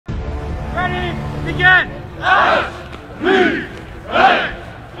Ready, begin!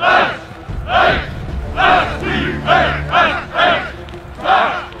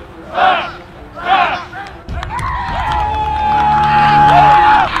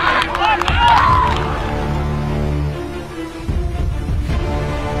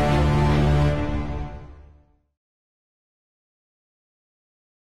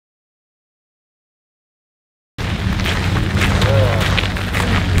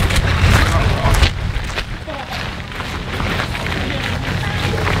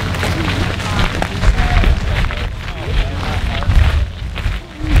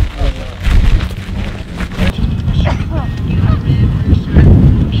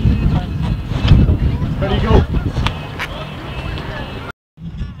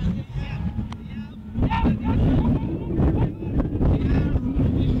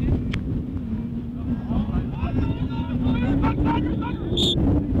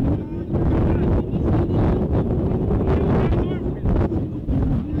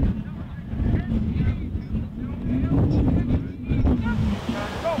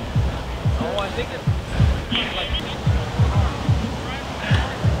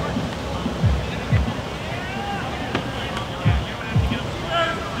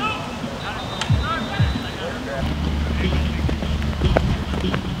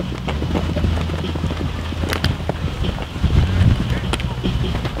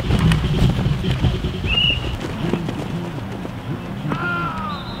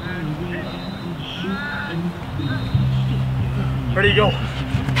 Ready to go.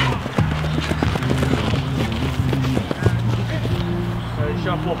 Ready to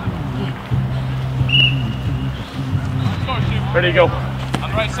shuffle. Ready to go. On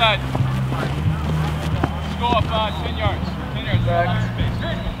the right side. Let's go up 10 yards. 10 yards. Back.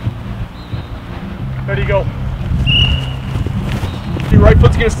 Ready to go. Your right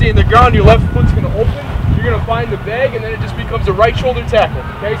foot's going to stay in the ground, your left foot's going to open. You're going to find the bag, and then it just becomes a right shoulder tackle.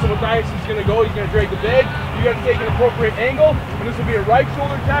 Okay, so when Dyson's going to go, he's going to drag the bag. You got to take an appropriate angle, and this will be a right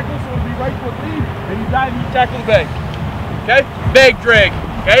shoulder tackle, so it'll be right foot lead, and you dive and you tackle the bag. Okay? Bag drag.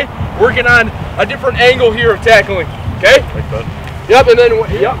 Okay? Working on a different angle here of tackling. Okay? Like that. Yep, and then,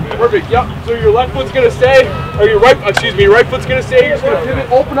 yep, perfect, yep. So your left foot's going to stay, or your right foot's going to stay, you're just going to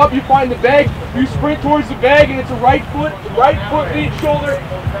pivot, open up, you find the bag, you sprint towards the bag, and it's a right foot leads shoulder,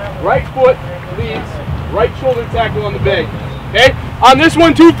 right foot leads, right shoulder tackle on the bag. Okay? On this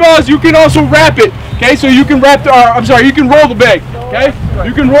one too, fellas, you can also wrap it. Okay, so you can wrap the, you can roll the bag. Okay?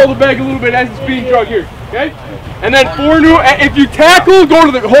 You can roll the bag a little bit as it's being drug here. Okay? And then if you tackle,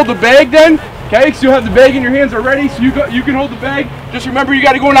 hold the bag then. Okay, so you have the bag in your hands already, so you can hold the bag. Just remember you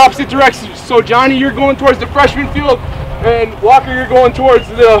got to go in opposite directions. So Johnny, you're going towards the freshman field, and Walker, you're going towards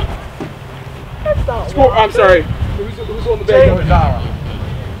the I'm sorry. Who's holding the bag?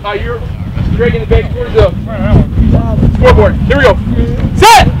 You're dragging the bag towards the scoreboard. Here we go.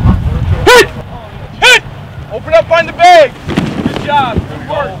 Set! Hit! Hit! Open up, find the bag. Good job. Good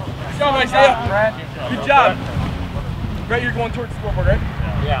work. Good job, Isaiah. Good job. Right, you're going towards the scoreboard, right?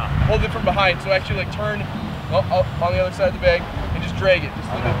 Yeah. Hold it from behind, so actually like turn up on the other side of the bag and just drag it. Just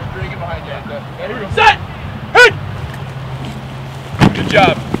drag it behind you like that. Okay, here we go. Set! Hit! Good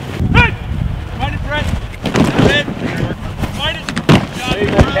job. Hit! Find it, Brett. Hit. Find it. Good job. There you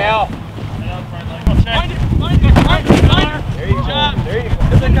go, Cal. Find it. There you go. There you go.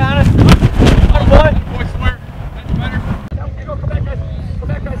 Is it got us? Oh, boy. Boy, swear. That's better. Here you go. Come back, guys. Come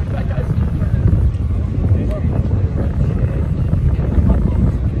back, guys. Come back, guys.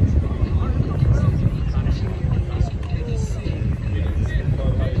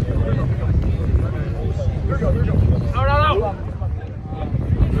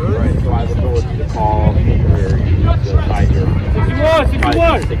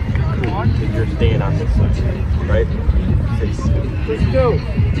 You're staying on this side, right? 6, 2.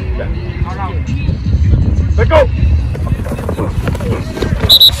 Let go!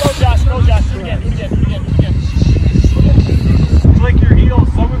 Go, Josh. Do it again. Flick your heels.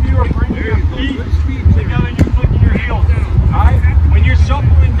 Some of you are bringing your feet together and you're flicking your heels. Alright? When you're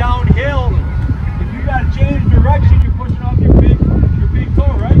shuffling downhill, if you got to change direction, you're pushing off your big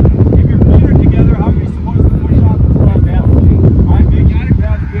toe, right? If your feet are together, how are you supposed to push off the front balance? Alright, make sure you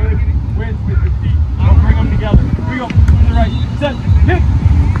have good width with your feet. Don't bring them together. Here we go. To the right. Set. Hit.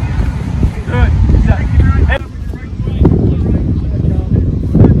 Good. Set. Hit.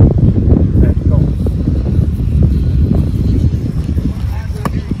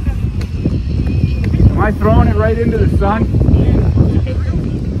 Am I throwing it right into the sun?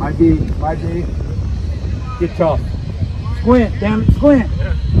 Might be. Get tough. Squint, damn it, squint.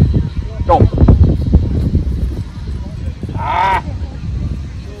 Go.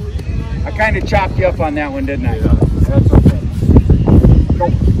 I kind of chopped you up on that one, didn't I? Yeah. That's okay. Go.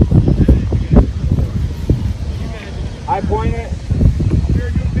 I point it.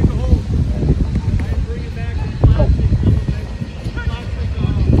 Go.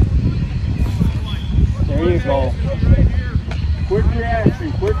 There you go. Quick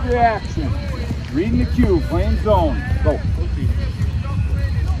reaction, quick reaction. Reading the cue, playing zone. Go.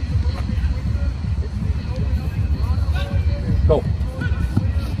 Go.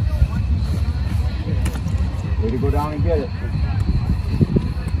 Way to go down and get it.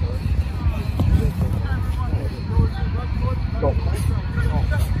 Go.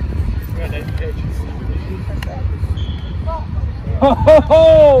 Ho, ho,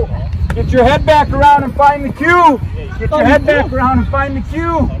 ho! Get your head back around and find the cue. Get your head back around and find the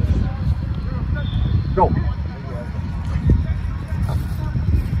cue. Go.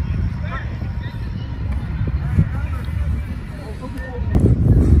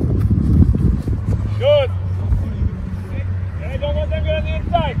 Good. Yeah, don't let them get on the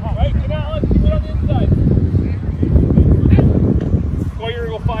inside, right? Get out, let's get on the inside. Go, you're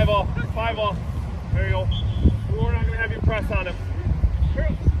going to go 5-off. 5-off. There you go. We're not going to have you press on him. Here,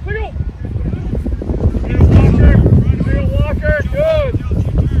 single. Single Walker. Good.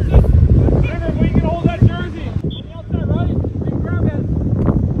 Remember, we can hold that jersey. On the outside, right? You can grab it.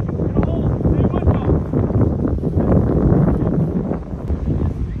 Get a hold. Stay with them.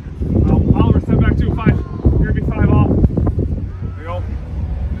 Oliver, step back to 5. You're going to be 5 off. There you go.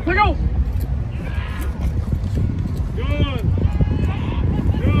 Single. Good.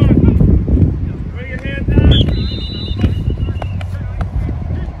 Good. Bring your hands down.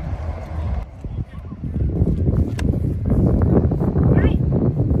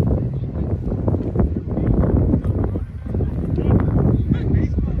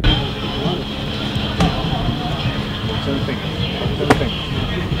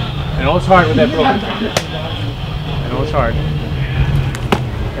 I know it's hard with that broken finger. I know it's hard.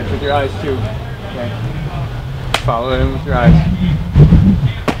 Catch with your eyes too. Okay. Follow him with your eyes.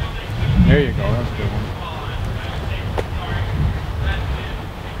 There you go. That's a good one.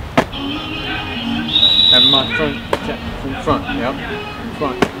 Have him on front. In front. Yep. In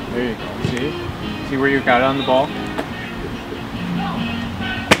front. There you go. See? See where you got it on the ball?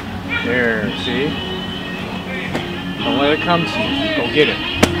 There. See? Don't let it come to you. Go get it.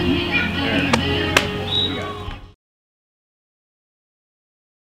 There. You got it.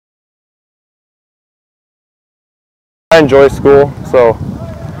 I enjoy school, so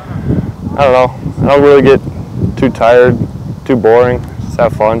I don't know. I don't really get too tired, too boring. Just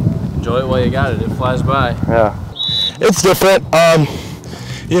have fun. Enjoy it while you got it. It flies by. Yeah. It's different.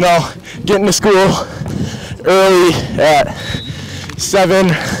 You know, getting to school early at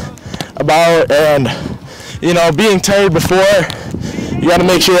 7 about, and you know, being tired before, you got to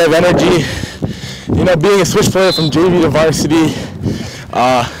make sure you have energy. You know, being a switch player from JV to varsity,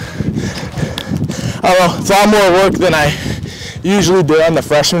 I don't know, it's a lot more work than I usually do on the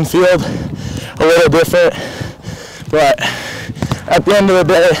freshman field. A little different, but at the end of the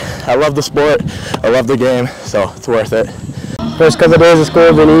day, I love the sport, I love the game, so it's worth it. First couple of days of school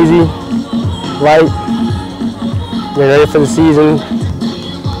have been easy, light, get ready for the season,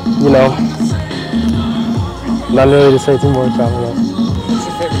 you know. Not really to say too much on it. What's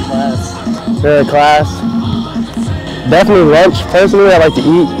your favorite class? Favorite class? Definitely lunch. Personally, I like to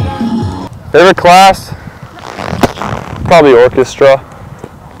eat. Favorite class? Probably orchestra.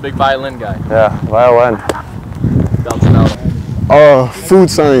 Big violin guy. Yeah, violin. Bouncing out. Food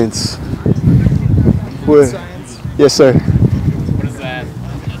science. Food science? Yes, sir. What is that?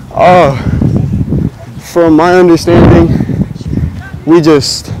 From my understanding, we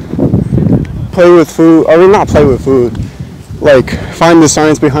just play with food. I mean, not play with food. Like, find the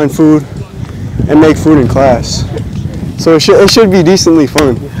science behind food and make food in class. So it should be decently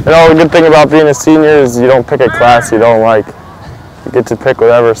fun. You know, the good thing about being a senior is you don't pick a class you don't like. You get to pick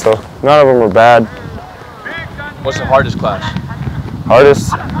whatever, so none of them are bad. What's the hardest class?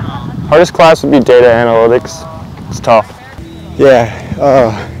 Hardest class would be data analytics. It's tough. Yeah,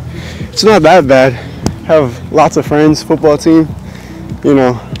 it's not that bad. Have lots of friends, football team, you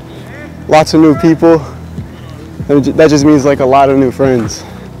know, lots of new people. That just means like a lot of new friends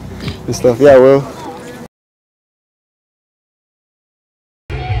and stuff. Yeah, Will.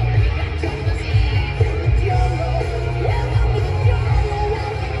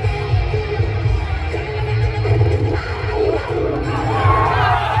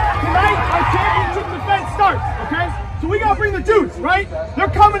 So we gotta bring the dudes, right? They're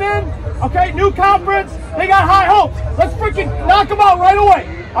coming in, okay, new conference, they got high hopes. Let's freaking knock them out right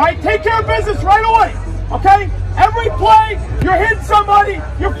away. All right, take care of business right away, okay? Every play, you're hitting somebody,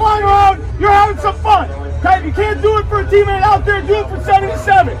 you're flying around, you're having some fun. Okay, if you can't do it for a teammate out there, do it for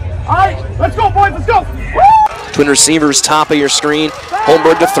 77. All right, let's go, boys, let's go. Woo! Twin receivers, top of your screen.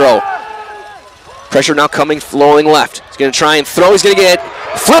 Holmberg to throw. Pressure now coming, flowing left. He's going to try and throw. He's going to get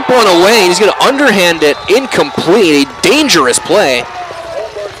flip one away. He's going to underhand it, incomplete. A dangerous play.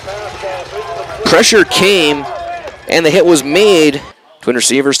 Pressure came, and the hit was made. Twin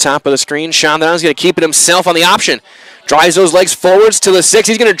receivers, top of the screen. Chandana's going to keep it himself on the option. Drives those legs forwards to the 6.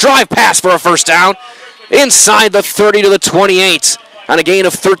 He's going to drive pass for a first down. Inside the 30 to the 28 on a gain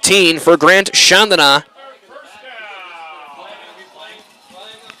of 13 for Grant Chandana.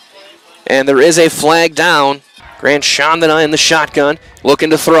 And there is a flag down. Grant Chandana in the shotgun,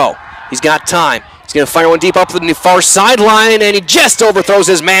 looking to throw. He's got time. He's going to fire one deep up the far sideline, and he just overthrows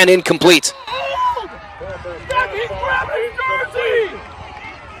his man, incomplete.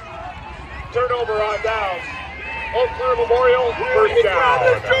 Turnover on downs. Eau Claire Memorial, first down.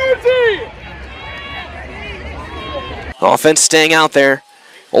 Offense staying out there.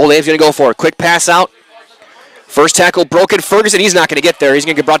 Old Abe's going to go for it. Quick pass out. First tackle broken. Ferguson, he's not going to get there. He's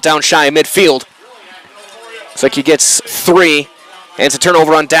going to get brought down shy of midfield. Looks like he gets 3, and it's a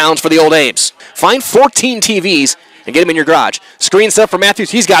turnover on downs for the Old Abes. Find 14 TVs and get them in your garage. Screen set for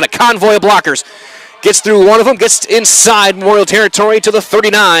Matthews. He's got a convoy of blockers. Gets through one of them, gets inside Memorial territory to the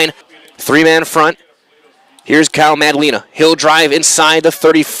 39. 3-man front. Here's Kyle Madalena. He'll drive inside the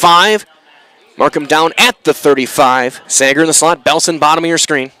 35. Mark him down at the 35. Sager in the slot. Belson, bottom of your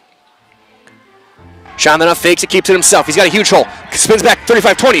screen. Chandana fakes it, keeps it himself. He's got a huge hole. Spins back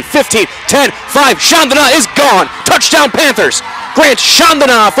 35, 20, 15, 10, 5. Chandana is gone. Touchdown Panthers. Grant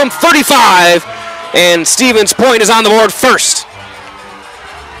Chandana from 35. And Stevens Point is on the board first.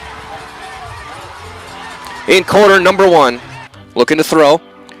 In quarter number 1. Looking to throw.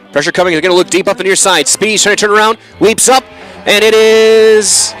 Pressure coming. He's going to look deep up the near side. Spees trying to turn around. Leaps up. And it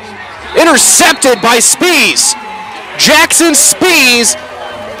is intercepted by Spees. Jackson Spees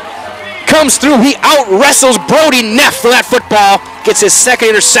comes through. He out-wrestles Brody Neff for that football. Gets his second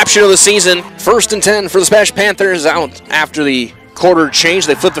interception of the season. 1st and 10 for the SPASH Panthers out after the quarter change.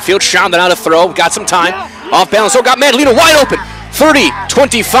 They flip the field. Chandana to throw. Got some time. Off balance. So got Madalena wide open. 30,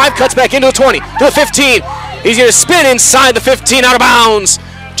 25. Cuts back into the 20. To the 15. He's going to spin inside the 15 out of bounds.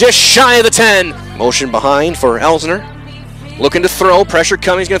 Just shy of the 10. Motion behind for Elsner. Looking to throw. Pressure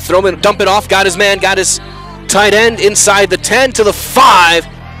coming. He's going to throw him and dump it off. Got his man. Got his tight end inside the 10 to the 5. I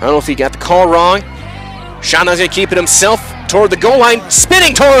don't know if he got the call wrong. Chandana's going to keep it himself toward the goal line.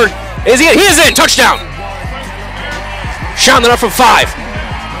 Spinning toward. Is he in? He is in. Touchdown. Chandana from 5.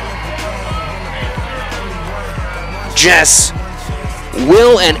 Jess,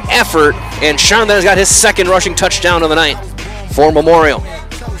 will and effort. And Chandana's got his second rushing touchdown of the night for Memorial.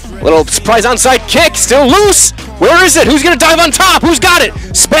 Little surprise onside kick, still loose. Where is it? Who's going to dive on top? Who's got it?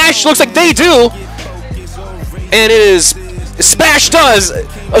 SPASH looks like they do. And it is, SPASH does,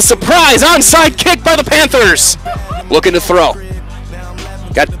 a surprise onside kick by the Panthers. Looking to throw.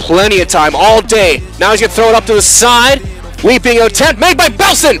 Got plenty of time all day. Now he's going to throw it up to the side. Leaping attempt made by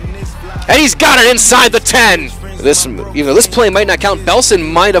Belson. And he's got it inside the 10. Even though this play might not count,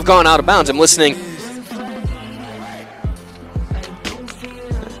 Belson might have gone out of bounds. I'm listening.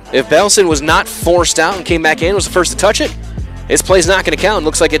 If Belson was not forced out and came back in, was the first to touch it, his play's not going to count.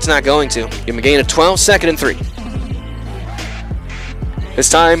 Looks like it's not going to. Give him a gain of 12, 2nd and 3. This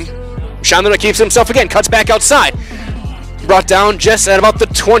time, Chandana keeps himself again, cuts back outside. Brought down just at about the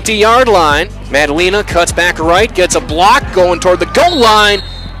 20-yard line. Madalena cuts back right, gets a block going toward the goal line.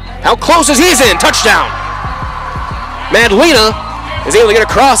 How close is he in? Touchdown. Madalena is able to get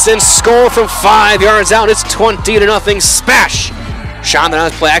across and score from 5 yards out. It's 20-0 SPASH.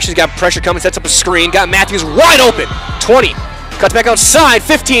 Chandana's play action. He's got pressure coming, sets up a screen. Got Matthews wide open. 20. Cuts back outside.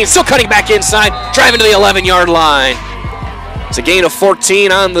 15. Still cutting back inside. Driving to the 11-yard line. It's a gain of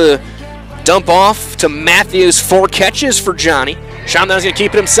 14 on the dump off to Matthews. 4 catches for Johnny. Chandana's going to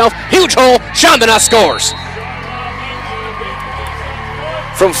keep it himself. Huge hole. Chandana scores.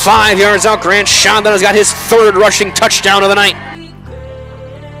 From 5 yards out, Grant Chandana's got his 3rd rushing touchdown of the night.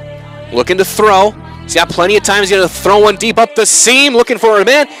 Looking to throw. He's got plenty of time. He's going to throw one deep up the seam. Looking for a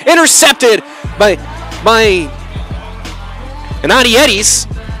man. Intercepted by Anadi Eddies.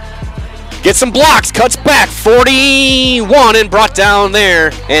 Gets some blocks. Cuts back. 41 and brought down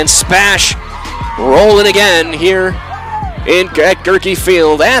there. And SPASH rolling again here at Gerke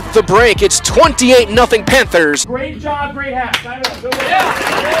Field. At the break, it's 28-0 Panthers. Great job, great half.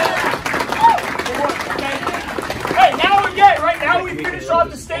 Hey, now we get right now we finish off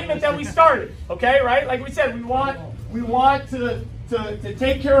the statement that we started. Okay, right? Like we said, we want to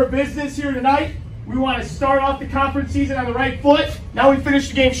take care of business here tonight. We want to start off the conference season on the right foot. Now we finish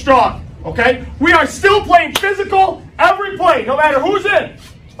the game strong, okay? We are still playing physical every play, no matter who's in,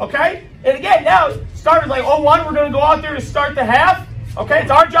 okay? And again, now it started like 0-1. We're going to go out there to start the half, okay?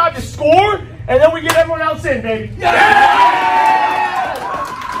 It's our job to score, and then we get everyone else in, baby. Yeah!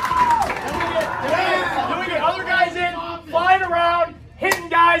 Then we get other guys in, flying around, hitting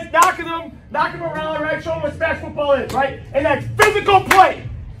guys, knocking them around, right? Show them what SPASH football is, right? And that's physical play.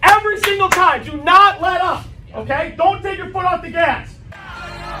 Every single time. Do not let up, okay? Don't take your foot off the gas.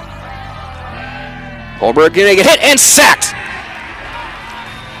 Holberg gonna get hit and sacked.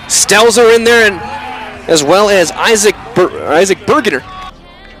 Stelzer in there, and as well as Isaac Bergener.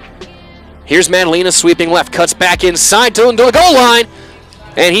 Here's Madalena sweeping left, cuts back inside to the goal line,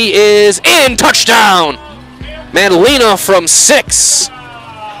 and he is in. Touchdown! Madalena from 6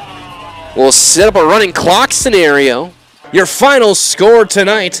 will set up a running clock scenario. Your final score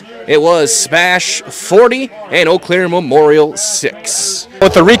tonight, it was SPASH 40 and Eau Claire Memorial 6.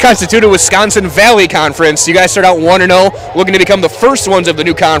 With the reconstituted Wisconsin Valley Conference, you guys start out 1-0, looking to become the first ones of the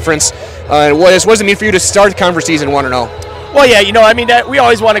new conference. What does it mean for you to start the conference season 1-0? Well, yeah, you know, I mean, we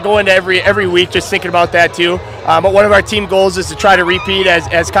always want to go into every week just thinking about that too. But one of our team goals is to try to repeat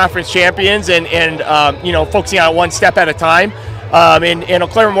as conference champions and you know, focusing on it one step at a time. And Eau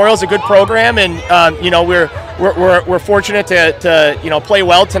Claire Memorial is a good program, and you know, we're fortunate to you know, play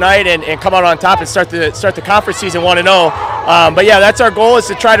well tonight and come out on top and start the conference season 1-0. But yeah, that's our goal, is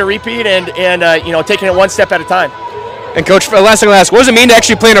to try to repeat and you know, taking it one step at a time. And Coach, for the last thing I'll ask, what does it mean to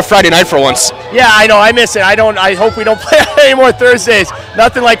actually play on a Friday night for once? Yeah, I know, I miss it. I hope we don't play any more Thursdays.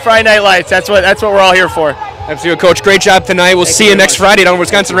 Nothing like Friday Night Lights. That's what we're all here for. Absolutely, Coach. Great job tonight. We'll see you next Friday down in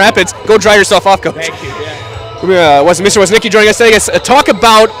Wisconsin Rapids. Go dry yourself off, Coach. Thank you. Yeah. Mr. Wesnicki joining us today. Talk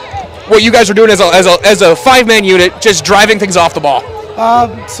about what you guys are doing as a 5-man unit, just driving things off the ball.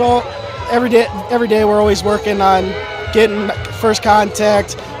 So every day we're always working on getting first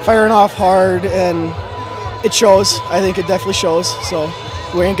contact, firing off hard, and it shows. I think it definitely shows. So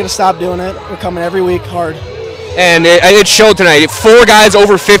we ain't gonna stop doing it. We're coming every week hard. And it showed tonight. 4 guys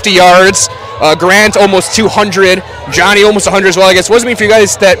over 50 yards. Grant almost 200. Johnny almost 100 as well. I guess what does it mean for you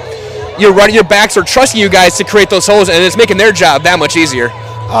guys that your backs are trusting you guys to create those holes, and it's making their job that much easier?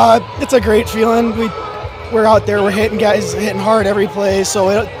 It's a great feeling. We're out there, we're hitting guys, hitting hard every play, so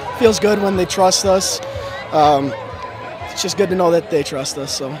it feels good when they trust us. It's just good to know that they trust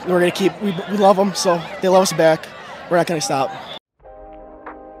us. So we're gonna keep. We love them, so they love us back. We're not gonna stop.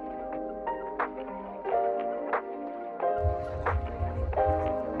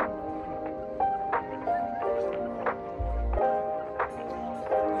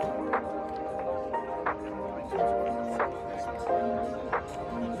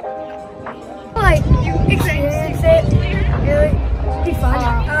 Be fun.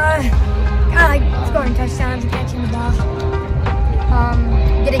 I like scoring touchdowns and catching the ball.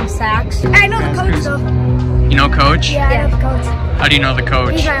 Getting sacks. I know the coach though. You know Coach? Yeah, I know the coach. How do you know the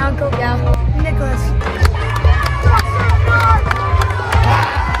coach? He's my uncle. Yeah, Nicholas.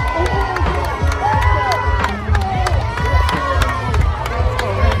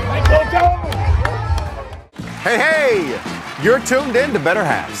 Hey, you're tuned in to Better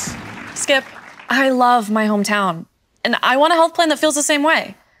Halves. Skip, I love my hometown, and I want a health plan that feels the same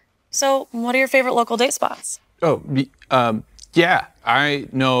way. So, what are your favorite local date spots? Oh, yeah, I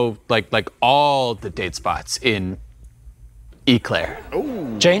know like all the date spots in Eau Claire.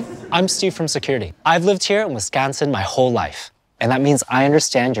 Ooh. Jane, I'm Steve from Security. I've lived here in Wisconsin my whole life, and that means I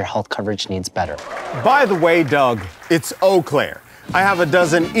understand your health coverage needs better. By the way, Doug, it's Eau Claire. I have a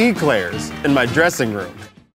dozen Eclairs in my dressing room.